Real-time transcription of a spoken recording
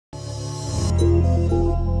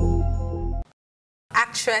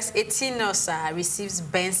Actress Etinosa receives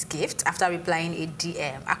Benz gift after replying a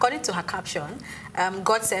DM. According to her caption,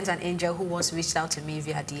 God sent an angel who once reached out to me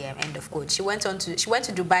via DM. End of quote. She went to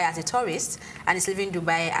Dubai as a tourist and is living in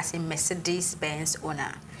Dubai as a Mercedes Benz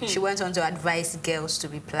owner. She went on to advise girls to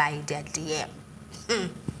reply their DM.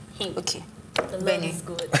 Okay. The love is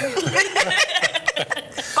good.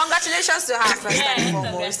 Congratulations to her first and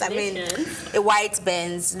foremost. I mean, a white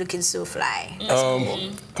Benz looking so fly.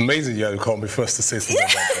 Amazing you had to call me first to say something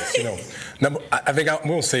about this. You know, now, I think I'm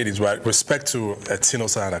going to say this right. Respect to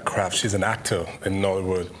Etinosa and her craft. She's an actor in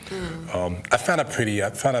Nollywood. I find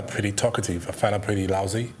her pretty talkative. I find her pretty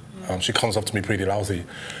lousy. She comes up to me pretty lousy.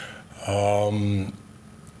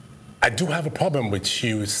 I do have a problem with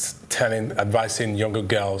you advising younger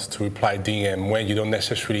girls to reply DM when you don't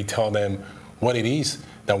necessarily tell them what it is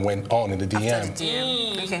that went on in the DM. After the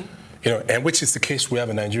DM. Okay. You know, and which is the case we have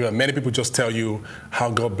in Nigeria. Many people just tell you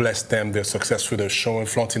how God blessed them, they're successful, they're showing,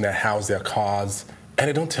 flaunting their house, their cars, and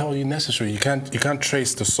they don't tell you necessarily. You can't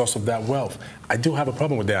trace the source of that wealth. I do have a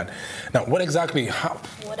problem with that. Now, what exactly?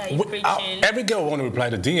 What are you preaching? Every girl want to reply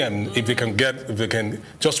to DM if they can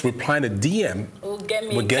just reply to DM. Get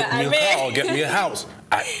me a car or get me a house.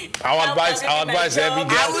 I'll advise every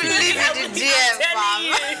girl. I will leave it to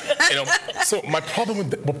DM, you know, so my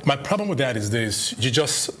problem with that is this: you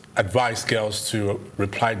just advise girls to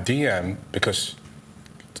reply DM because.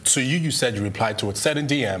 So you said you replied to a certain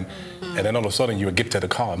DM, and then all of a sudden you were gifted a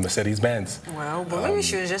car, Mercedes Benz. Well, but maybe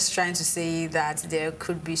she was just trying to say that there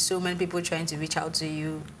could be so many people trying to reach out to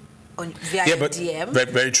you via DM.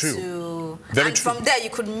 Very true. And from there you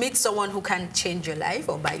could meet someone who can change your life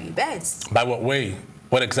or buy you Benz. By what way?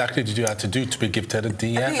 What exactly did you have to do to be gifted a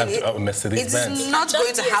DM, a Mercedes Benz? It's not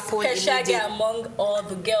going to happen immediately. Among all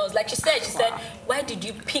the girls. Like she said, why did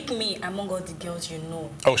you pick me among all the girls you know?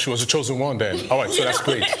 Oh, she was the chosen one then. All right, so that's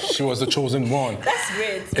great. She was the chosen one. That's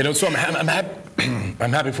great. You know, so I'm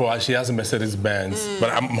happy for her. She has a Mercedes Benz, but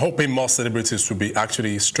I'm hoping more celebrities will be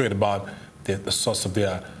actually straight about the source of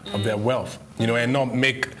their wealth, you know, and not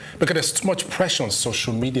because there's too much pressure on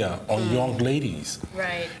social media on young ladies.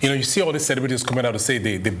 Right. You know, you see all these celebrities coming out to say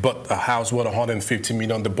they bought a house worth 150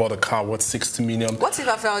 million, they bought a car worth 60 million. What if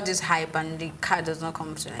I felt this hype and the car does not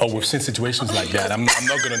come to Nigeria? Oh, we've seen situations like that. I'm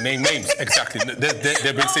not going to name names. Exactly.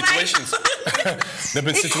 There've been situations. There've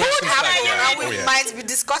been situations like that. We might be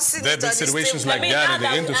discussing. There've been situations like that in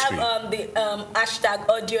the industry. We have the hashtag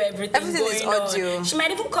audio, everything is audio. On. She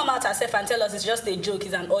might even come out herself and tell us it's just a joke,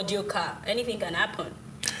 it's an audio car. Anything can happen.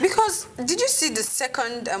 Because, did you see the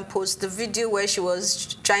second post, the video where she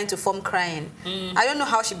was trying to form crying? I don't know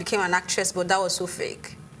how she became an actress, but that was so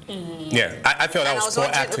fake. Yeah, I felt that was poor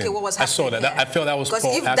acting. Okay, what was happening? I saw that. I felt that was poor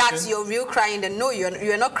acting. Because if that's your real crying, then no,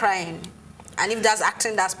 you're not crying. And if that's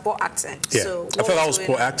acting, that's poor acting. Yeah, so I felt that was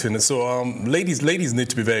poor acting. And so ladies need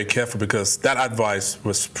to be very careful because that advice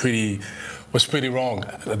was pretty wrong,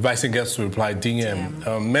 advising girls to reply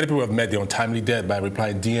DM. Many people have met their untimely death by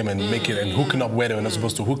replying DM and making and hooking up where they were not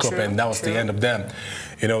supposed to hook up, and that was the end of them.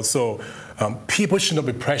 You know, so people should not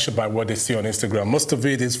be pressured by what they see on Instagram. Most of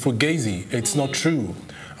it is fugazi. It's not true.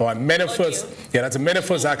 Many of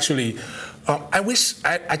us actually.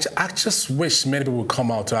 I just wish many people would come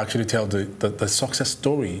out to actually tell the success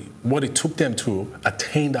story, what it took them to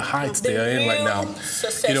attain the heights they are in right now.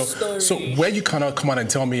 You know, so where you cannot come out and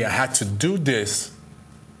tell me I had to do this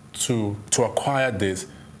to acquire this,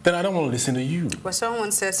 then I don't want to listen to you. But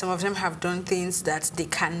someone said some of them have done things that they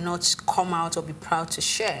cannot come out or be proud to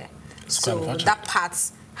share. So that part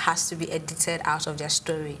has to be edited out of their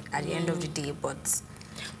story at the end of the day. But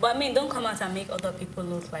I mean, don't come out and make other people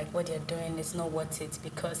look like what they're doing is not worth it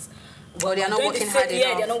because... Well, they're not working hard enough.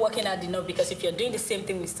 Yeah, they're not working hard enough because if you're doing the same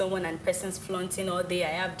thing with someone and the person's flaunting all day, I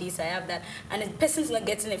have this, I have that, and the person's not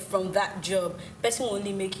getting it from that job, the person will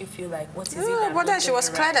only make you feel like, what is it that but then she was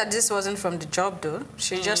clear that this wasn't from the job, though.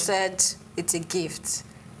 She just said it's a gift.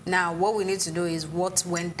 Now, what we need to do is what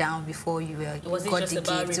went down before you got the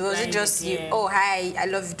gift. Was it just you, oh, hi, I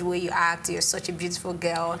love the way you act, you're such a beautiful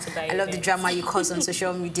girl, I love the drama you cause on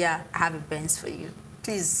social media, I have a Benz for you.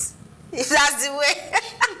 Please, if that's the way,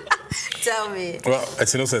 tell me. Well,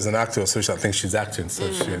 Etinosa is an actor, so I think she's acting, so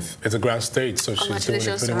it's a grand stage, so she's doing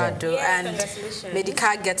it pretty well. And may the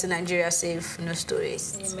car get to Nigeria safe, no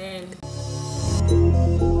stories. Amen.